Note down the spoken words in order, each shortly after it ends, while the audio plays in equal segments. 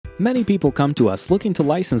Many people come to us looking to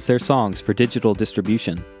license their songs for digital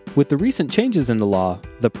distribution. With the recent changes in the law,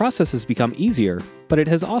 the process has become easier, but it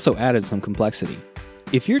has also added some complexity.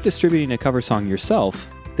 If you're distributing a cover song yourself,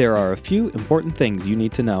 there are a few important things you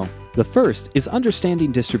need to know. The first is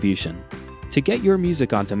understanding distribution. To get your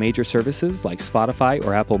music onto major services like Spotify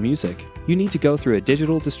or Apple Music, you need to go through a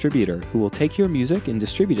digital distributor who will take your music and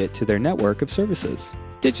distribute it to their network of services.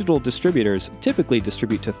 Digital distributors typically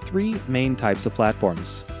distribute to three main types of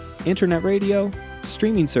platforms: internet radio,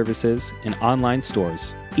 streaming services, and online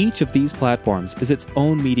stores. Each of these platforms is its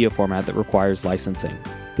own media format that requires licensing.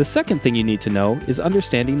 The second thing you need to know is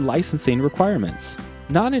understanding licensing requirements.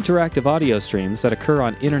 Non-interactive audio streams that occur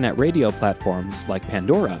on internet radio platforms like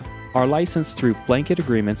Pandora are licensed through blanket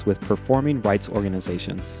agreements with performing rights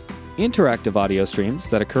organizations. Interactive audio streams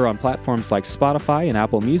that occur on platforms like Spotify and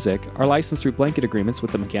Apple Music are licensed through blanket agreements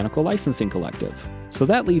with the Mechanical Licensing Collective. So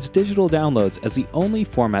that leaves digital downloads as the only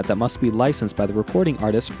format that must be licensed by the recording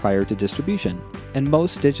artist prior to distribution. And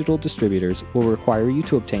most digital distributors will require you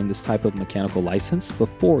to obtain this type of mechanical license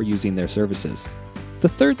before using their services. The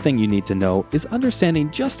third thing you need to know is understanding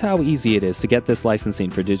just how easy it is to get this licensing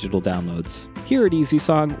for digital downloads. Here at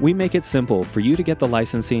EasySong, we make it simple for you to get the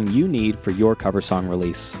licensing you need for your cover song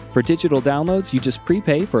release. For digital downloads, you just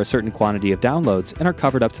prepay for a certain quantity of downloads and are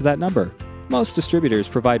covered up to that number. Most distributors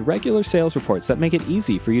provide regular sales reports that make it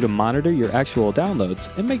easy for you to monitor your actual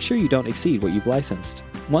downloads and make sure you don't exceed what you've licensed.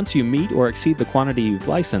 Once you meet or exceed the quantity you've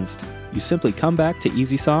licensed, you simply come back to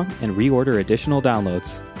EasySong and reorder additional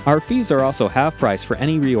downloads. Our fees are also half price for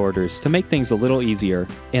any reorders to make things a little easier.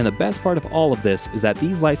 And the best part of all of this is that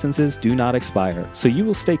these licenses do not expire, so you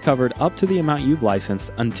will stay covered up to the amount you've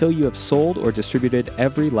licensed until you have sold or distributed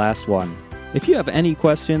every last one. If you have any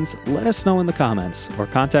questions, let us know in the comments or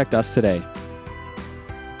contact us today.